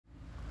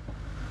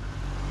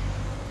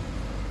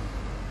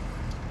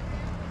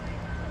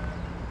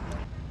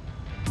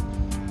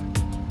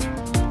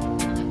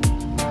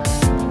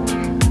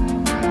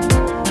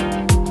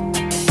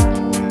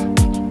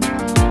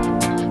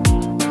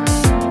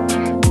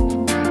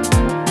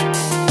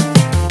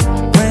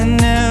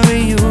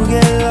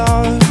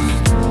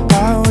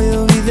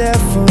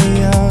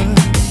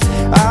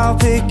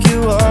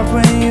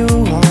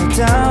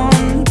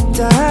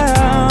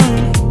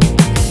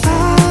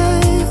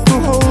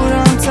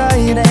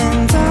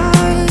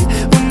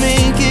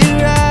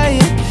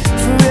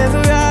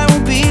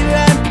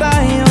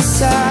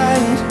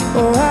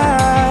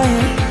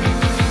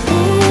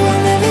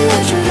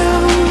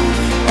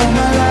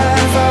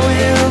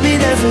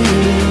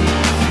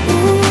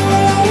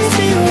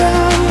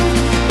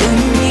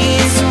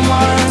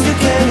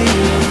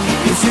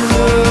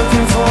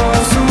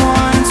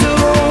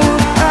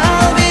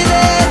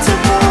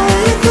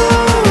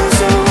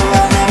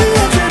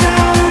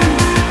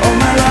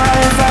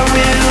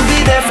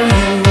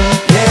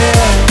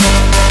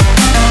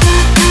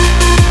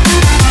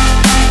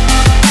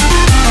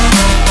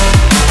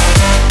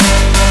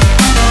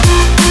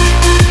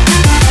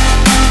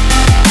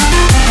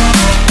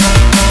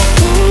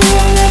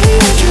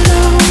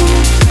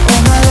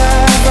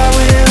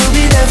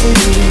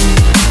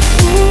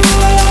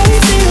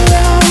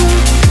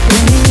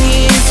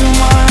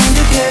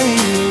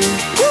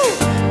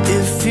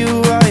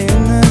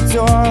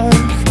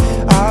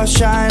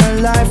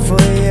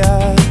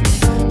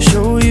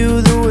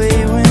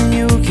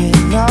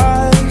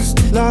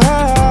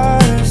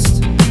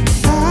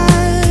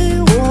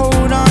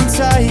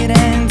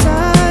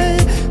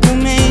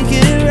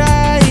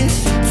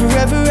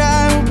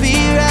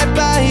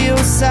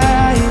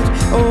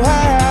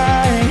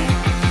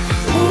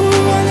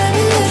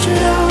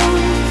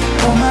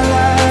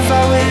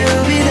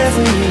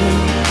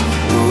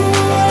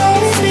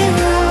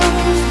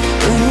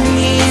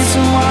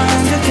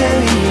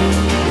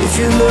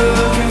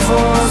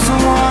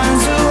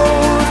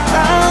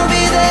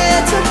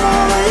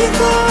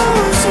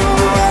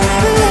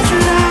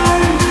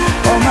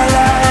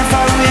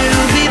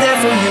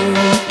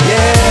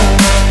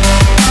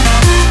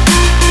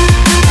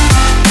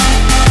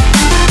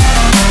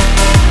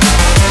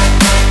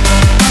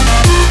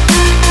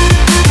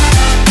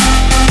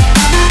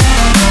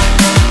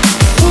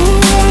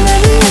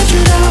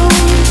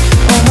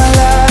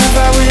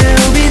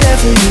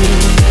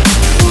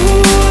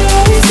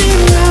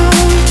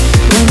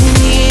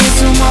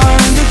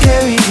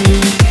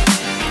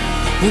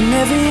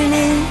Whenever you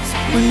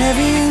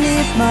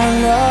need my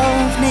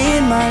love,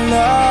 need my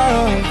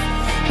love.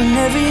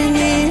 Whenever you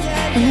need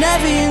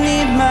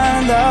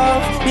my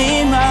love,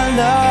 need my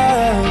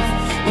love.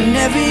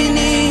 Whenever you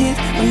need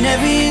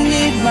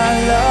my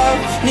love,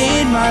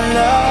 need my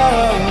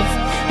love.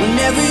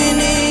 Whenever you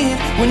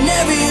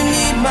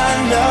need my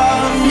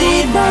love,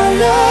 need my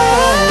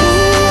love.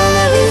 I'll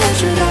never let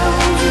you down.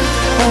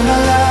 All my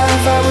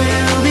life I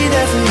will be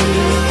there for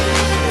you.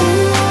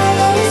 I'll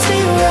always be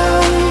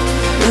around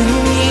when you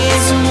need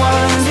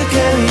someone to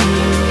carry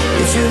you.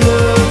 If you're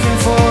looking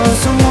for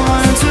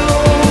someone to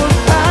hold,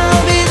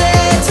 I'll be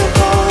there to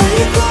pull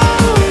you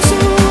close.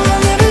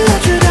 I'll never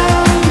let you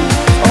down.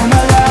 All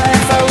my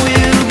life I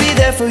will be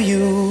there for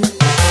you.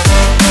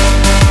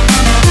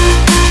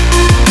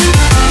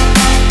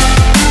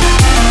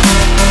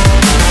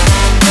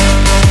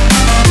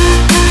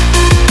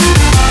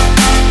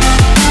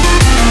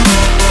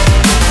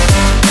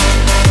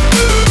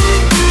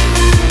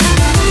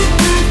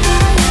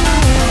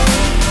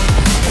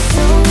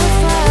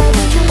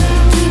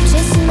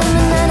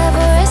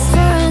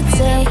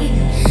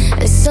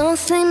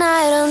 Something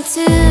I don't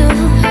do.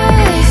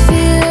 I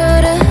feel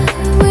the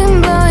wind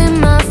blowing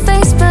my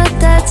face, but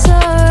that's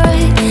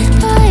alright.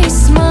 I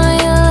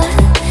smile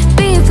at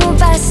people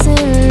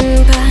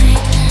passing by.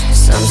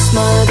 Some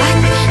smile back,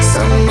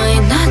 some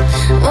might not.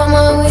 I'm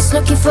always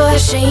looking for a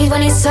shade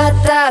when it's hot.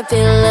 I've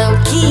been low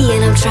key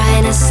and I'm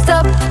trying to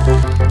stop.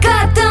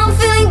 God, I'm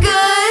feeling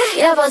good.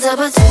 Yeah, but when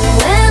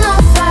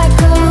off I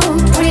go.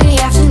 Pretty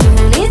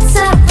afternoon, it's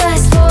a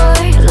fast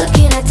forward.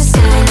 Looking at the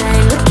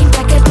skyline, looking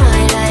back at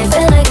my life,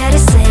 and I gotta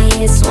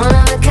say it's one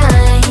of a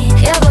kind.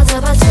 Yeah, but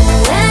when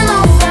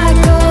off I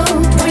go.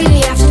 Pretty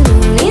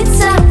afternoon, it's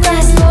a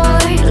fast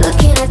forward.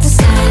 Looking at the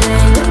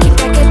skyline, looking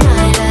back at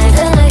my life,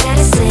 and I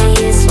gotta say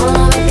it's one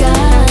of a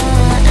kind.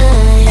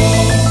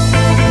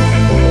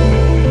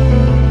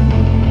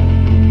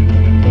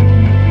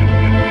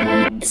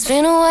 It's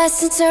been a while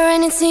since I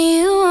ran into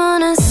you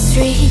on a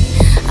street.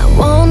 I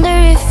wonder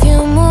if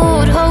you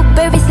moved. Hope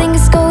everything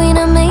is going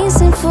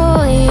amazing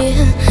for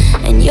you,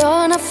 and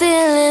you're not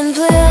feeling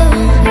blue.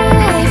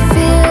 I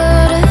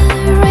feel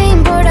the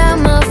rain pour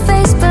down my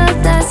face, but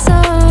that's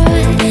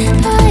alright.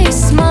 I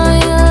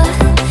smile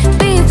at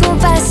people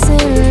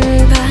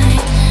passing by.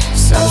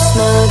 Some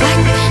smile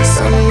back,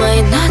 some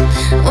might not.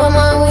 I'm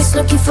always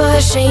looking for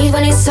a shade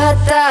when it's hot.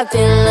 I've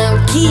been low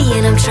key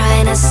and I'm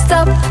trying to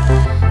stop.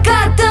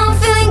 God, I'm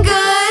feeling good.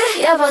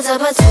 Yeah, but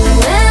when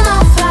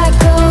off I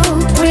go.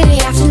 Pretty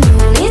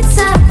afternoon, it's a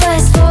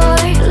fast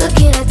forward.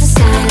 Looking at the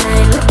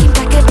skyline, looking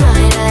back at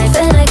my life,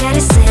 and I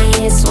gotta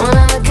say it's one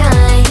of a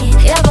kind.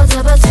 Yeah, but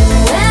when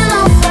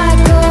off I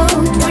go.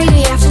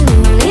 Pretty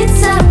afternoon,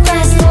 it's a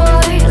fast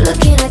forward.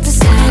 Looking at the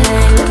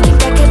skyline, looking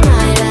back at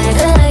my life,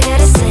 and I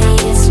gotta say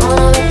it's one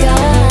of a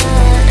kind.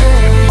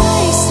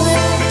 I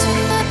slip to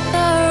the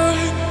door,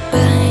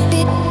 bind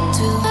it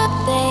to the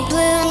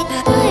blue.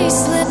 I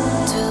slip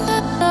to the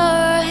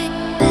door,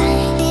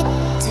 bind it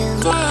to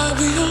the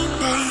blue.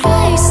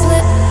 I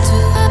slip to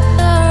the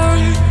door,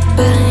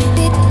 bind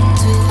it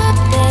to the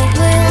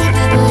blue.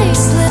 I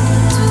slip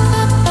to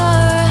the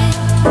door.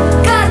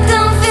 God,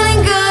 I'm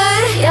feeling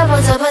good. Yeah,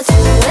 but when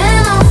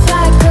off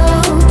I go.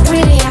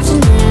 Pretty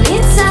afternoon,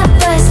 it's a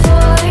fast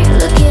forward.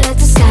 Looking at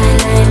the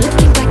skyline,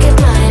 looking back at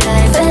my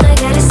life, and I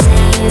gotta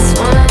say it's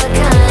one of a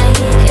kind.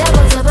 Yeah,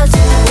 but when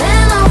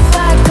off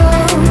I go.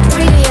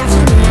 Pretty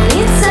afternoon,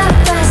 it's a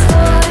fast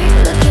forward.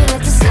 Looking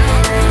at the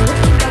skyline,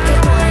 looking back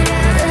at my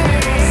life, and I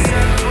gotta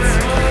say it's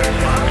one of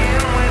a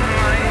kind.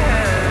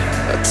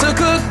 I took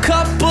a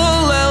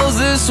couple L's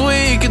this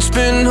week. It's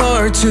been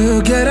hard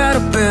to get out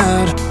of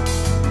bed.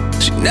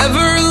 She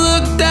never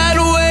looked that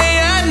way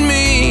at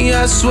me.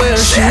 I swear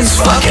she's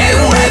fucking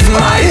with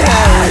my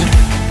head.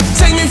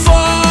 Take me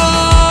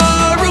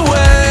far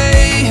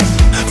away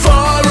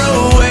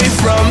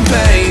from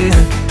pain.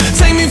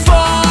 Take me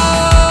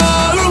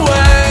far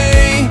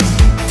away,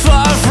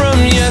 far from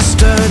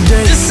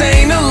yesterday. This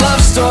ain't a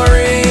love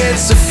story,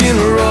 it's a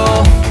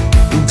funeral.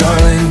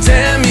 Darling,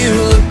 damn, you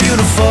look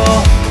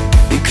beautiful.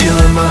 You're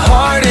killing my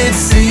heart,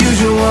 it's the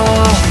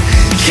usual.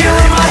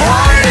 Killing my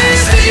heart,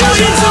 it's the usual. All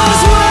you do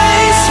is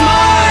waste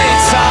my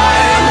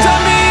time.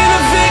 Done being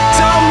a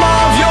victim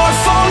of your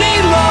phony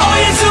love. All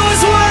you do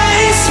is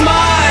waste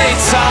my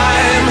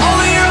time. All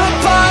of your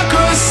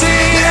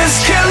hypocrisy is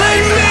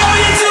killing me. All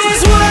you do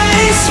is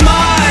waste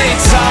my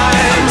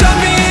time. Done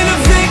being a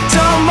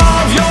victim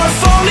of your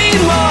phony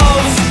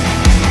love.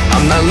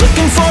 I'm not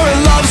looking for a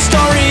love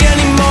story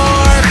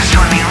anymore. 'Cause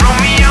honey,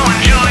 Romeo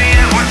and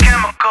Juliet were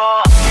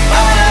chemical.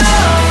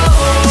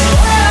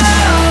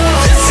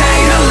 This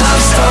ain't a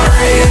love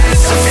story,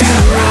 it's a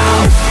funeral.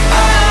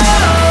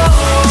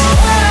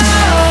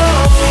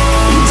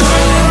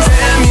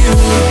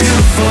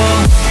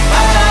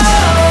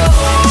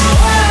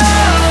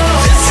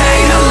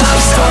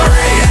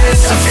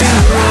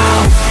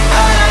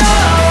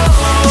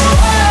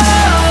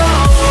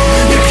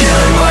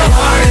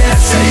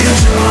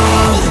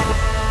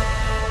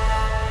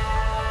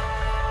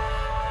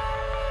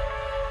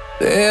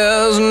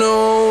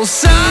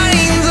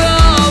 mind